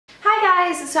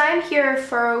guys, so I'm here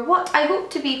for what I hope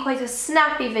to be quite a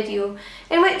snappy video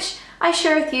in which I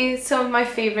share with you some of my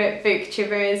favourite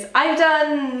booktubers. I've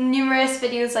done numerous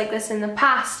videos like this in the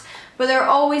past, but there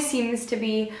always seems to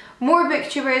be more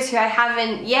booktubers who I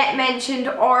haven't yet mentioned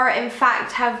or in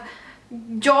fact have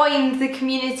joined the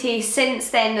community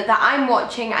since then that I'm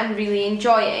watching and really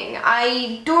enjoying.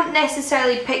 I don't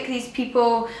necessarily pick these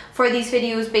people for these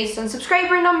videos based on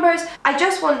subscriber numbers. I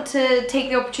just want to take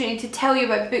the opportunity to tell you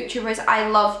about booktubers I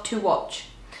love to watch.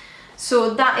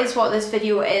 So that is what this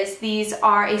video is. These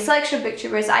are a selection of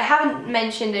booktubers I haven't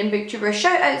mentioned in booktuber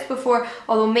shoutouts before,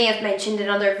 although may have mentioned in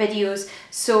other videos.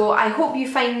 So I hope you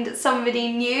find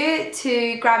somebody new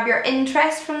to grab your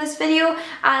interest from this video,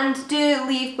 and do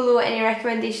leave below any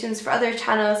recommendations for other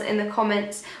channels in the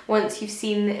comments once you've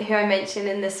seen who I mentioned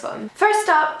in this one. First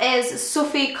up is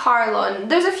Sophie Carlon.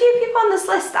 There's a few people on this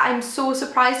list that I'm so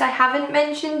surprised I haven't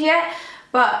mentioned yet,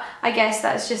 but I guess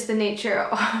that's just the nature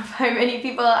of how many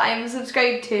people I'm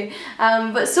subscribed to.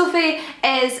 But Sophie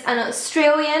is an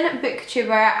Australian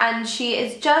booktuber and she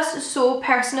is just so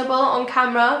personable on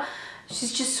camera.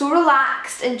 She's just so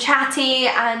relaxed and chatty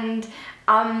and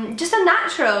just a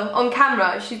natural on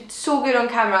camera. She's so good on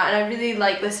camera and I really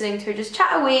like listening to her just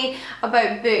chat away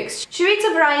about books. She reads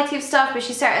a variety of stuff, but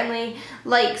she certainly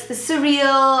likes the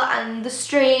surreal and the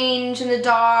strange and the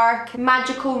dark,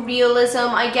 magical realism,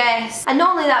 I guess. And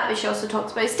not only that, but she also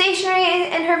talks about stationery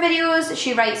in her videos.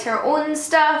 She writes her own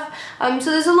stuff.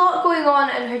 So there's a lot going on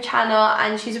in her channel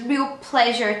and she's a real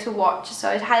pleasure to watch, so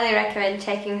I'd highly recommend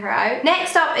checking her out.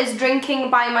 Next up is Drinking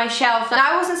by My Shelf.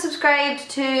 Now, I wasn't subscribed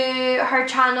to her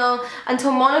channel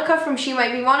until Monica from She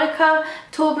Might Be Monica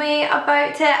told me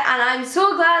about it, and I'm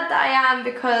so glad that I am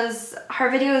because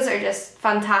her videos are just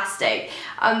fantastic.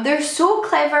 They're so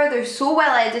clever, they're so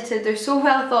well edited, they're so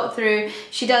well thought through.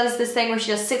 She does this thing where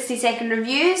she does 60-second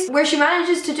reviews where she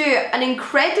manages to do an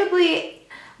incredibly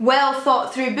well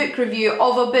thought through book review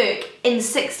of a book in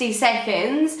 60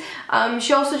 seconds.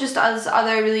 She also just does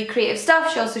other really creative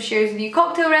stuff. She also shares with you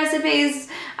cocktail recipes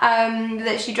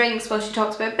that she drinks while she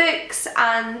talks about books,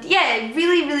 and yeah,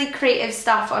 really creative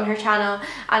stuff on her channel,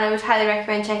 and I would highly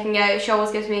recommend checking it out. She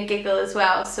always gives me a giggle as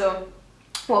well, so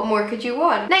what more could you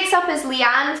want? Next up is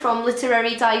Leanne from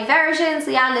Literary Diversions.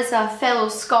 Leanne is a fellow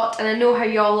Scot and I know how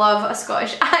y'all love a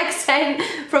Scottish accent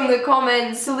from the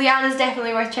comments, so Leanne is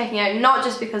definitely worth checking out, not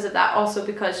just because of that, also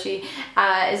because she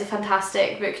is a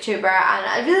fantastic booktuber and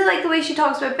I really like the way she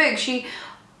talks about books.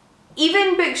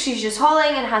 Even books she's just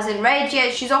hauling and hasn't read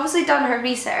yet, she's obviously done her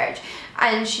research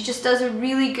and she just does a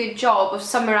really good job of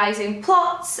summarising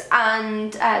plots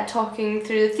and talking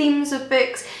through the themes of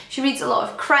books. She reads a lot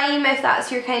of crime if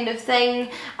that's your kind of thing,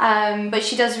 but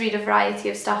she does read a variety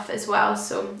of stuff as well,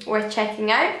 so worth checking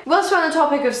out. Whilst we're on the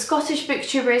topic of Scottish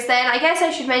booktubers then, I guess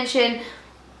I should mention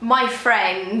my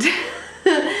friend.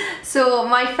 So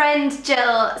my friend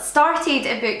Jill started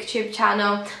a booktube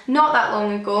channel not that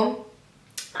long ago,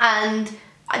 and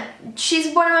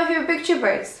she's one of my favourite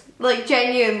booktubers, like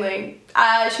genuinely.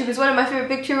 She was one of my favourite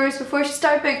booktubers before she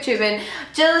started booktubing.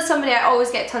 Jill is somebody I always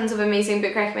get tons of amazing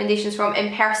book recommendations from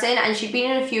in person, and she'd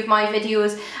been in a few of my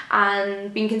videos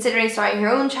and been considering starting her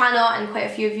own channel, and quite a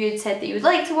few of you had said that you would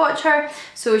like to watch her.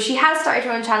 So she has started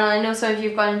her own channel. I know some of you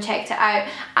have gone and checked it out,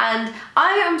 and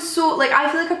I am so, like, I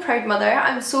feel like a proud mother.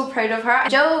 I'm so proud of her.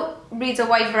 Jill reads a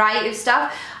wide variety of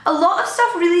stuff. A lot of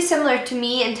stuff really similar to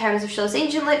me in terms of she loves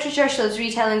ancient literature, she loves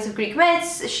retellings of Greek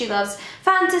myths, she loves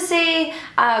fantasy,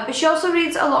 but she also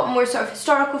reads a lot more sort of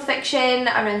historical fiction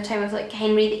around the time of like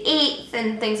Henry VIII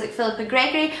and things like Philippa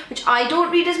Gregory, which I don't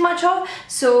read as much of,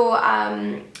 so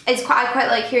I quite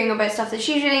like hearing about stuff that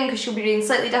she's reading because she'll be reading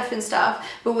slightly different stuff,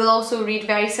 but we'll also read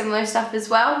very similar stuff as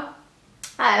well.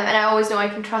 And I always know I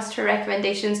can trust her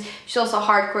recommendations. She's also a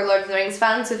hardcore Lord of the Rings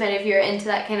fan, so if any of you are into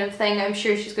that kind of thing, I'm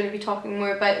sure she's going to be talking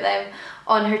more about them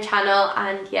on her channel.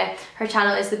 And yeah, her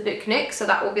channel is the Book Nook, so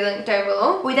that will be linked down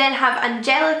below. We then have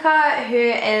Angelica, who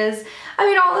is, I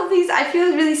mean, all of these, I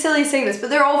feel really silly saying this, but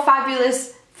they're all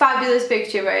fabulous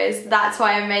booktubers, that's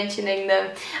why I'm mentioning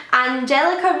them.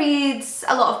 Angelica reads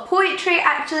a lot of poetry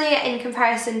actually, in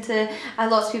comparison to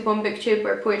lots of people on booktube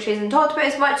where poetry isn't talked about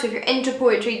as much, so if you're into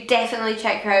poetry definitely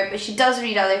check her out, but she does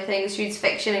read other things. She reads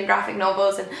fiction and graphic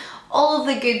novels and all of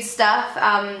the good stuff,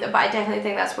 but I definitely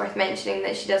think that's worth mentioning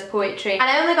that she does poetry. And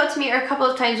I only got to meet her a couple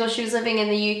of times while she was living in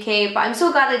the UK, but I'm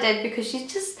so glad I did because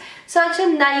she's just such a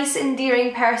nice,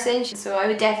 endearing person, so I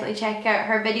would definitely check out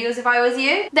her videos if I was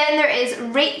you. Then there is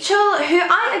Rachel, who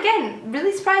I, again,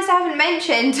 really surprised I haven't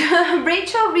mentioned.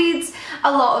 Rachel reads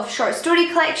a lot of short story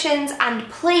collections and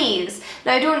plays.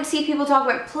 Now I don't see people talk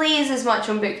about plays as much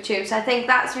on Booktube, so I think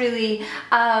that's really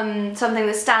something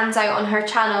that stands out on her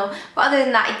channel. But other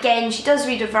than that, again, she does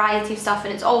read a variety of stuff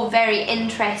and it's all very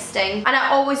interesting. And I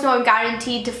always know I'm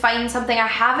guaranteed to find something I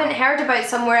haven't heard about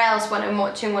somewhere else when I'm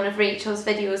watching one of Rachel's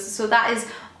videos, so that is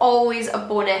always a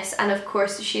bonus. And of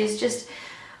course, she is just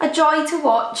a joy to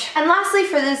watch. And lastly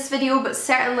for this video, but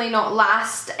certainly not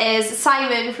last, is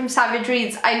Simon from Savage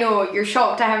Reads. I know, you're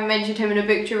shocked I haven't mentioned him in a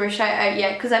booktuber shout out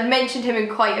yet, because I've mentioned him in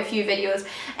quite a few videos.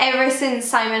 Ever since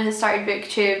Simon has started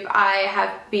Booktube, I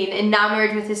have been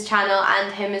enamoured with his channel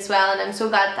and him as well, and I'm so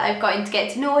glad that I've gotten to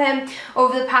get to know him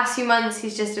over the past few months.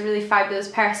 He's just a really fabulous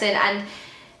person, and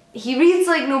he reads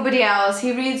like nobody else.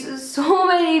 He reads so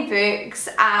many books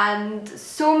and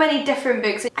so many different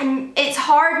books, and it's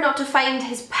hard not to find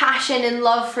his passion and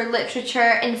love for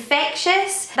literature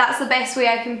infectious. That's the best way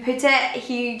I can put it.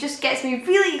 He just gets me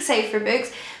really excited for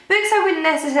books. Books I wouldn't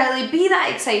necessarily be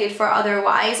that excited for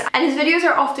otherwise, and his videos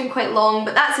are often quite long,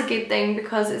 but that's a good thing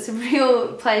because it's a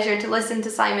real pleasure to listen to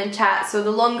Simon chat, so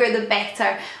the longer the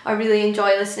better. I really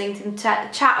enjoy listening to him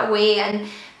chat away, and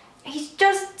he's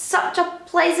just such a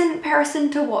pleasant person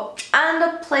to watch and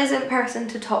a pleasant person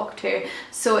to talk to.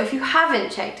 So if you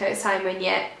haven't checked out Simon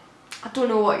yet, I don't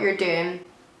know what you're doing.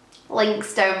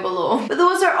 Links down below. But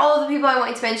those are all the people I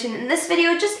wanted to mention in this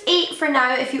video, just 8 for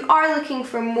now. If you are looking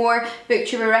for more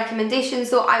booktuber recommendations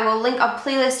though, I will link a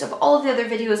playlist of all of the other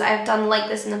videos I have done like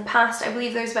this in the past. I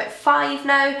believe there's about 5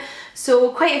 now,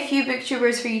 so quite a few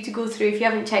booktubers for you to go through if you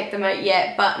haven't checked them out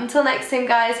yet. But until next time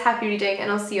guys, happy reading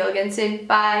and I'll see you all again soon.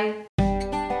 Bye!